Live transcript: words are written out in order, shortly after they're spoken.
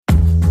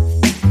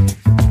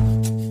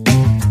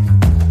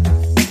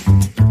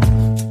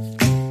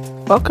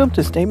Welcome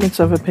to Statements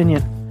of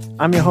Opinion.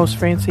 I'm your host,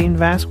 Francine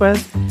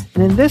Vasquez,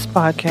 and in this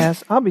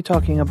podcast, I'll be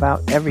talking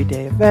about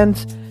everyday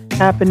events,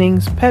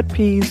 happenings, pet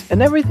peeves,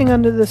 and everything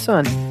under the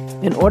sun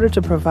in order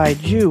to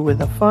provide you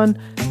with a fun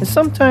and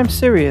sometimes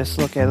serious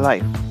look at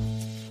life.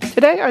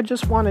 Today, I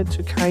just wanted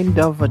to kind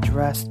of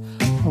address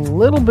a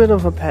little bit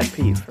of a pet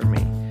peeve for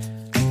me,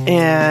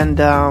 and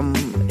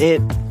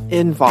it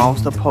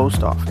involves the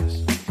post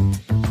office.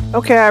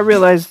 Okay, I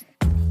realize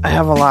I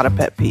have a lot of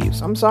pet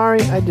peeves. I'm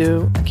sorry, I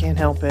do. I can't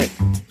help it.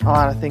 A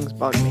lot of things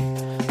bug me.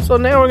 So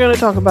now we're going to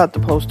talk about the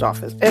post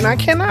office. And I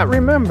cannot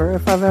remember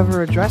if I've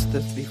ever addressed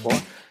this before.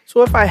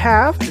 So if I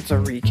have, it's a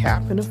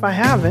recap. And if I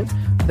haven't,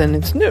 then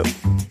it's new.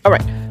 All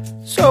right.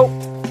 So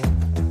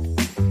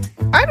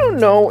I don't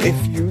know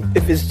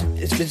if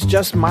it's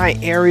just my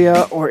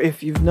area or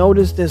if you've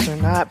noticed this or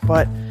not,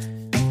 but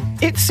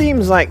it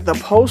seems like the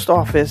post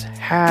office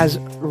has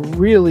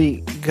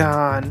really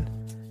gone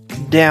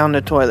down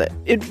the toilet.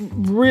 It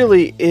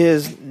really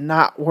is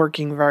not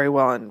working very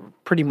well and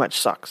pretty much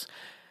sucks.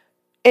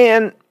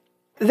 And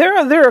there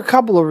are a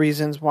couple of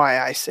reasons why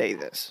I say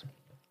this.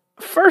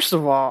 First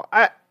of all,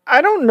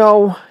 I don't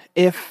know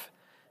if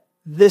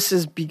this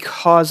is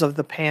because of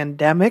the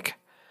pandemic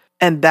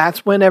and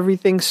that's when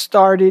everything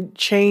started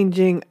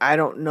changing. I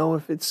don't know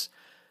if it's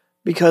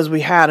because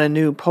we had a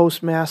new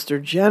postmaster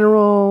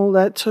general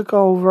that took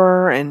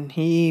over and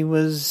he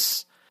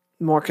was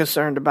more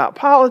concerned about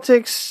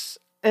politics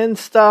and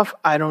stuff.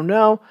 I don't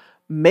know.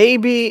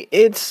 Maybe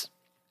it's,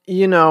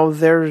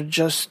 there's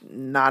just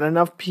not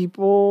enough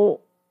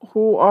people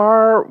who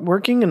are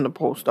working in the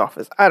post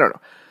office. I don't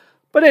know.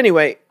 But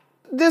anyway,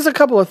 there's a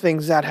couple of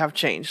things that have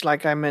changed,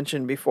 like I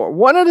mentioned before.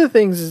 One of the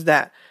things is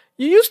that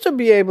you used to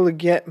be able to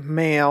get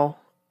mail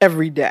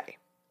every day.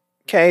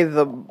 Okay,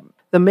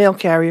 the mail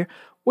carrier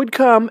would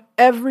come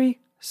every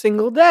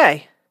single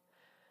day.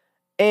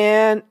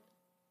 And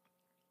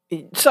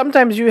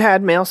sometimes you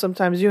had mail,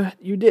 sometimes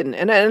you didn't.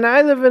 And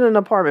I live in an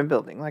apartment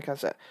building, like I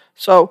said.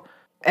 So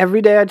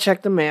every day I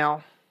checked the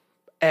mail.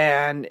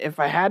 And if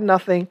I had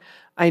nothing,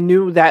 I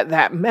knew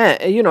that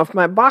meant, if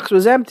my box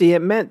was empty,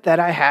 it meant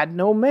that I had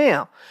no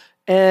mail.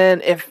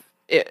 And if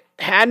it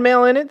had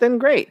mail in it, then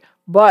great.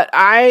 But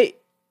I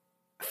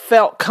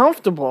felt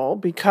comfortable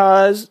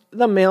because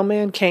the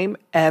mailman came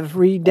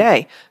every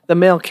day. The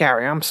mail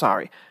carrier, I'm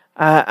sorry.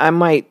 I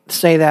might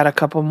say that a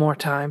couple more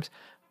times,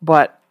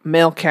 but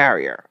mail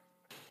carrier.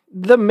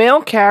 The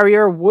mail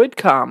carrier would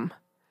come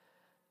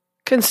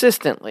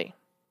consistently,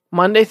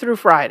 Monday through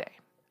Friday,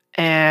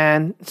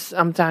 and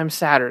sometimes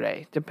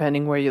Saturday,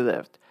 depending where you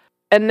lived.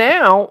 And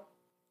now,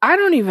 I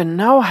don't even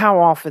know how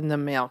often the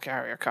mail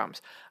carrier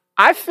comes.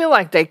 I feel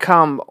like they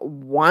come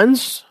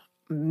once,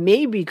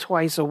 maybe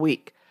twice a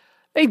week.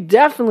 They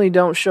definitely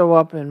don't show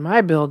up in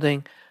my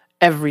building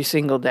every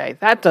single day.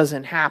 That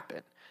doesn't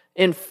happen.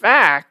 In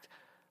fact,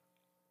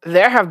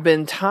 there have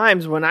been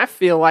times when I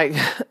feel like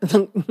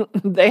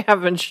they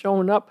haven't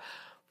shown up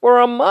for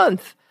a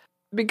month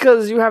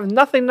because you have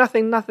nothing, and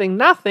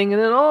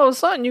then all of a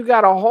sudden you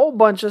got a whole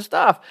bunch of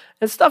stuff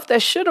and stuff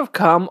that should have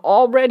come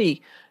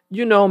already,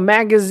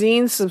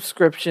 magazine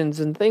subscriptions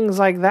and things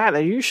like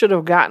that you should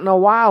have gotten a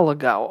while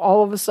ago.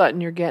 All of a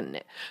sudden you're getting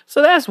it.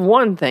 So that's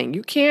one thing.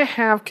 You can't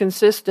have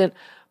consistent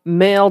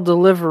mail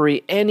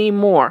delivery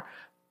anymore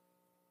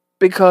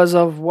because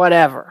of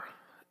whatever.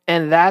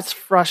 And that's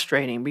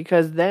frustrating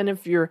because then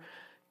if you're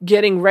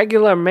getting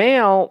regular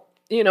mail,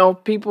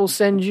 people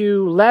send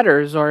you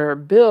letters or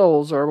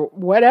bills or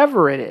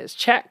whatever it is,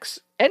 checks,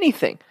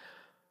 anything.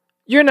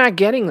 You're not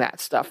getting that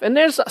stuff. And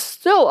there's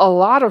still a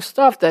lot of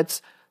stuff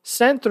that's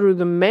sent through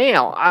the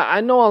mail.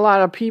 I know a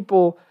lot of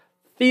people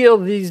feel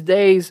these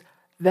days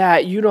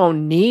that you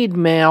don't need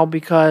mail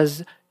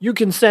because you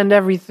can send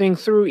everything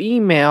through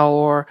email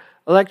or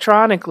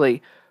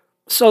electronically.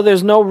 So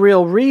there's no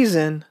real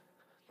reason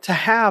to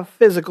have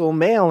physical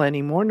mail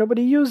anymore.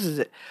 Nobody uses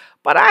it.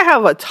 But I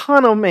have a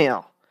ton of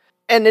mail.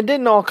 And it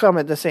didn't all come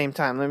at the same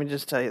time. Let me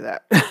just tell you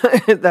that.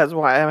 That's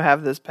why I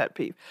have this pet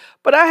peeve.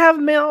 But I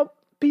have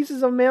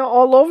pieces of mail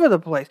all over the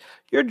place.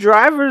 Your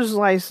driver's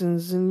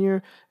license and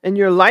your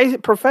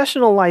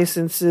professional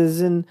licenses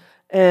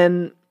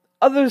and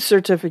other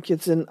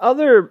certificates and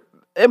other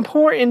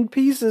important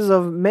pieces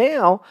of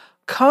mail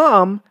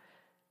come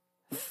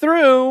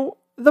through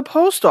the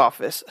post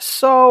office.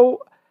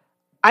 So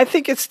I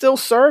think it still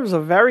serves a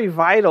very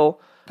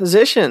vital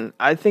position.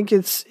 I think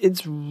it's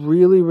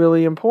really,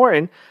 really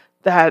important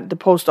that the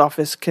post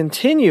office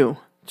continue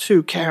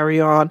to carry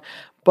on,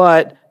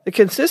 but the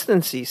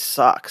consistency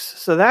sucks.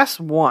 So that's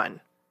one.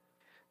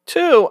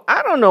 Two,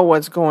 I don't know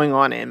what's going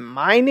on in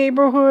my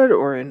neighborhood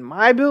or in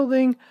my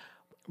building,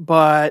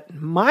 but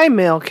my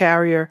mail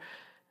carrier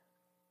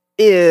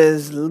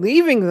is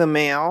leaving the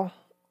mail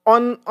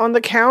on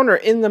the counter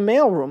in the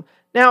mailroom.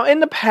 Now, in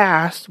the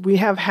past, we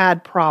have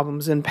had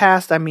problems. In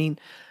past, I mean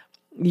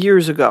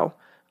years ago,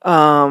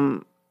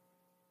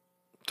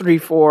 3,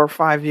 4,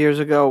 5 years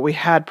ago, we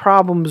had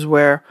problems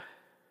where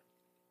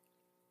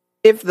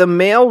if the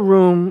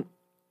mailroom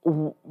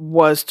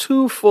was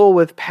too full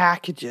with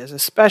packages,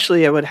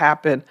 especially it would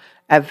happen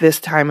at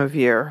this time of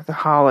year, the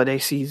holiday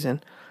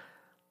season.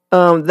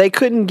 They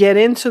couldn't get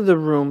into the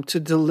room to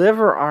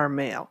deliver our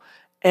mail.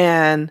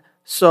 And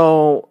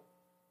so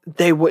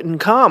they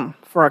wouldn't come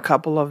for a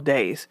couple of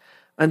days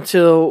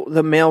until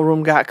the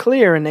mailroom got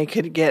clear and they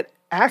could get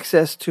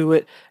access to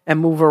it and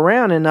move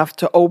around enough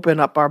to open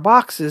up our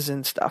boxes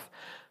and stuff.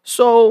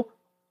 So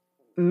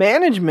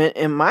management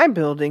in my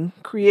building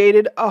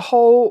created a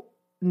whole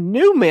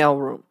new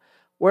mailroom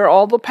where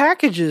all the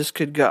packages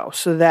could go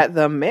so that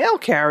the mail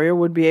carrier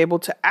would be able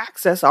to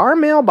access our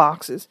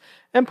mailboxes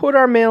and put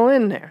our mail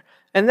in there.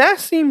 And that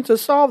seemed to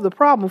solve the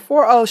problem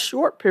for a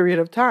short period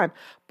of time.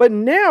 But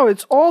now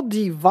it's all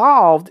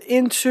devolved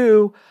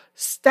into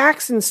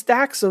stacks and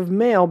stacks of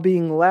mail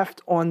being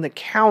left on the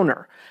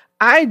counter.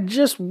 I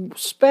just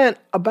spent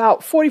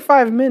about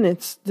 45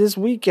 minutes this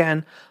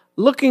weekend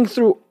looking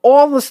through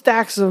all the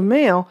stacks of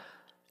mail,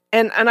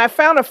 and I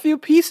found a few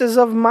pieces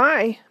of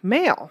my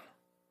mail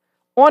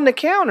on the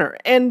counter.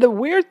 And the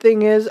weird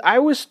thing is, I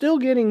was still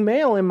getting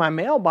mail in my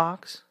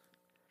mailbox.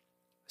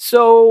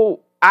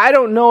 So I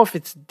don't know if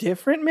it's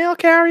different mail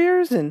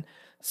carriers and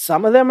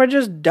some of them are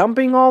just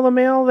dumping all the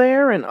mail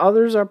there and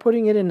others are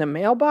putting it in the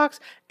mailbox.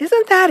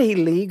 Isn't that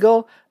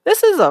illegal?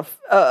 This is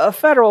a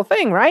federal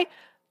thing, right?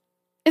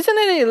 Isn't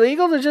it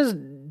illegal to just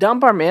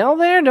dump our mail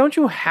there? Don't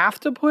you have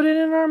to put it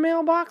in our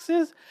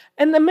mailboxes?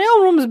 And the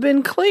mailroom's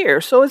been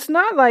clear, so it's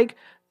not like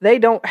they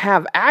don't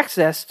have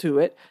access to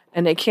it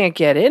and they can't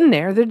get in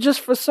there. They're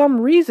just, for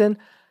some reason,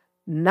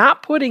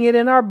 not putting it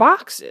in our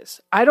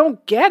boxes. I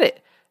don't get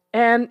it.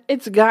 And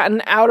it's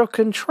gotten out of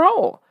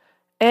control.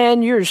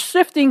 And you're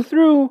sifting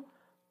through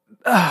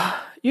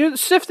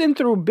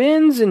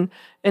bins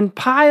and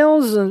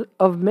piles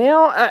of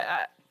mail.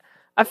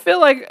 I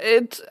feel like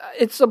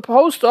it's a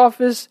post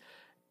office.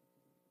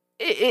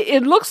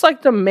 It looks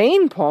like the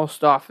main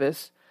post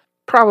office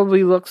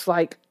probably looks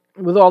like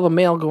with all the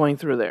mail going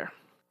through there,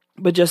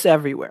 but just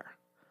everywhere.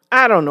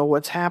 I don't know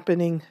what's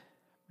happening,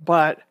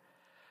 and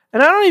I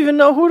don't even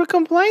know who to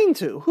complain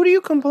to. Who do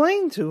you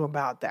complain to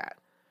about that?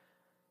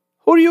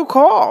 Who do you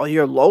call?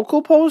 Your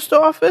local post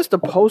office? The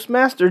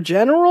postmaster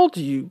general?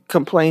 Do you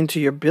complain to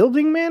your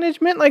building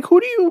management? Like,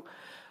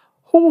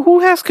 who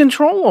has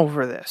control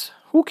over this?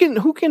 Who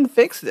can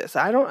fix this?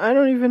 I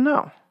don't even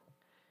know.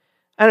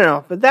 I don't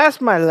know, but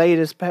that's my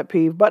latest pet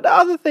peeve. But the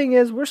other thing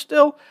is, we're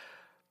still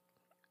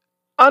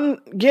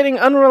getting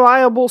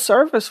unreliable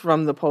service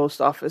from the post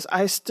office.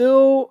 I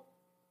still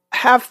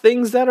have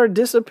things that are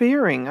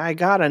disappearing. I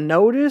got a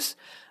notice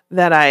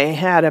that I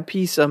had a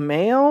piece of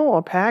mail,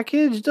 a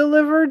package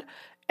delivered,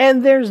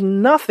 and there's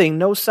nothing,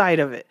 no sight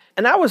of it.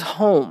 And I was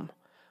home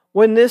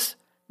when this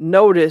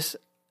notice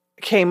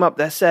came up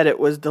that said it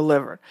was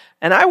delivered.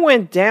 And I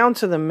went down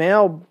to the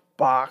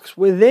mailbox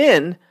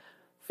within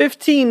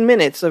 15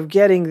 minutes of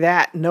getting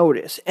that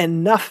notice,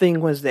 and nothing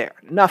was there.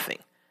 Nothing.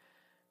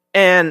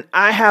 And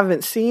I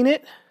haven't seen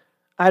it.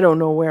 I don't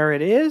know where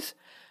it is.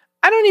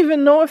 I don't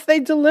even know if they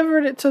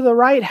delivered it to the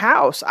right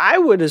house. I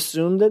would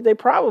assume that they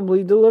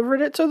probably delivered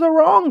it to the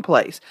wrong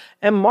place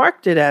and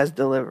marked it as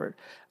delivered.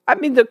 I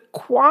mean, the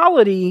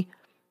quality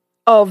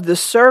of the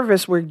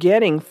service we're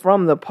getting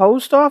from the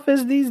post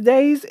office these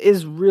days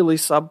is really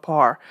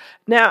subpar.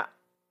 Now,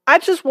 I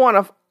just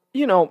want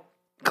to,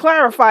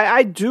 clarify,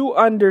 I do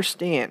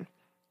understand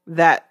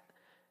that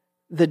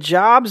the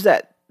jobs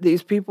that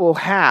these people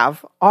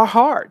have are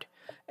hard.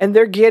 And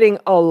they're getting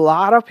a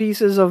lot of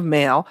pieces of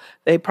mail.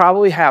 They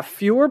probably have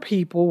fewer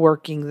people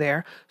working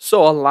there.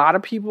 So a lot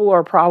of people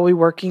are probably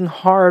working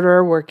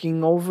harder,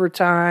 working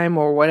overtime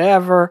or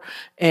whatever.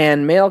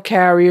 And mail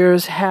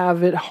carriers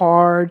have it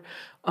hard.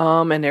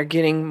 And they're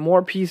getting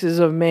more pieces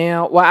of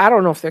mail. Well, I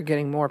don't know if they're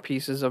getting more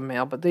pieces of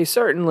mail, but they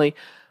certainly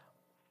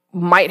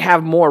might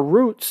have more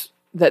routes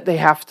that they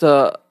have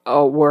to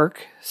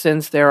work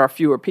since there are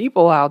fewer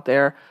people out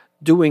there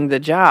doing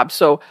the job.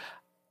 So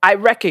I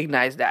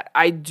recognize that.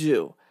 I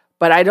do.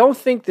 But I don't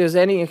think there's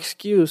any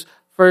excuse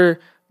for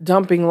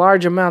dumping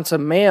large amounts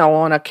of mail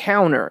on a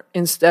counter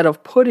instead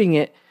of putting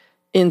it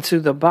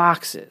into the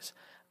boxes.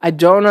 I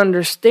don't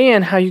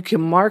understand how you can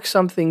mark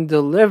something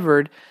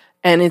delivered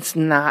and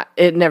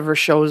it never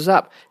shows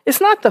up.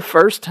 It's not the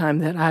first time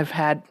that I've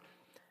had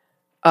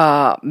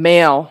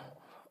mail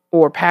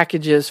or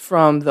packages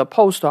from the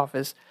post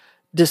office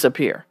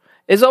disappear.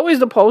 It's always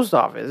the post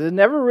office. It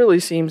never really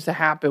seems to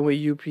happen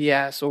with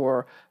UPS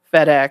or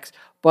FedEx,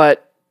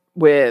 but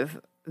with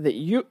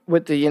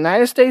the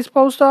United States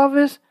Post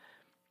Office,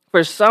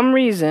 for some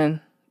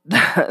reason,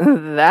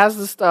 that's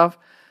the stuff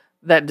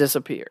that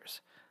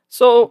disappears.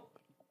 So,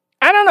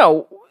 I don't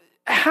know.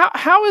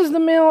 How is the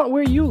mail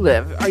where you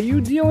live? Are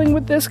you dealing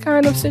with this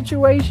kind of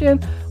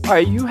situation? Are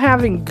you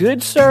having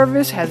good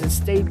service? Has it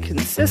stayed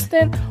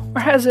consistent?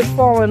 Or has it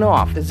fallen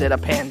off? Is it a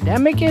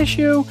pandemic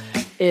issue?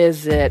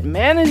 Is it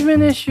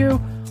management issue?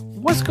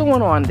 What's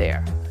going on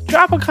there?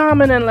 Drop a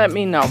comment and let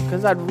me know,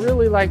 because I'd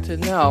really like to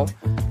know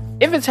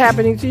if it's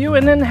happening to you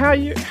and then how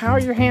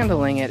you're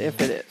handling it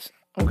if it is.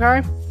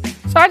 Okay?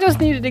 So I just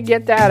needed to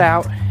get that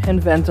out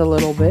and vent a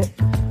little bit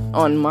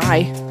on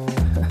my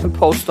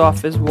post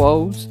office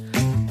woes.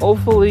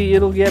 Hopefully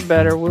it'll get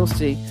better. We'll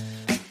see.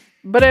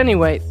 But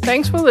anyway,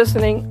 thanks for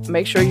listening.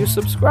 Make sure you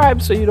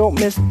subscribe so you don't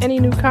miss any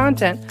new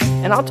content.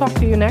 And I'll talk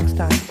to you next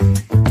time.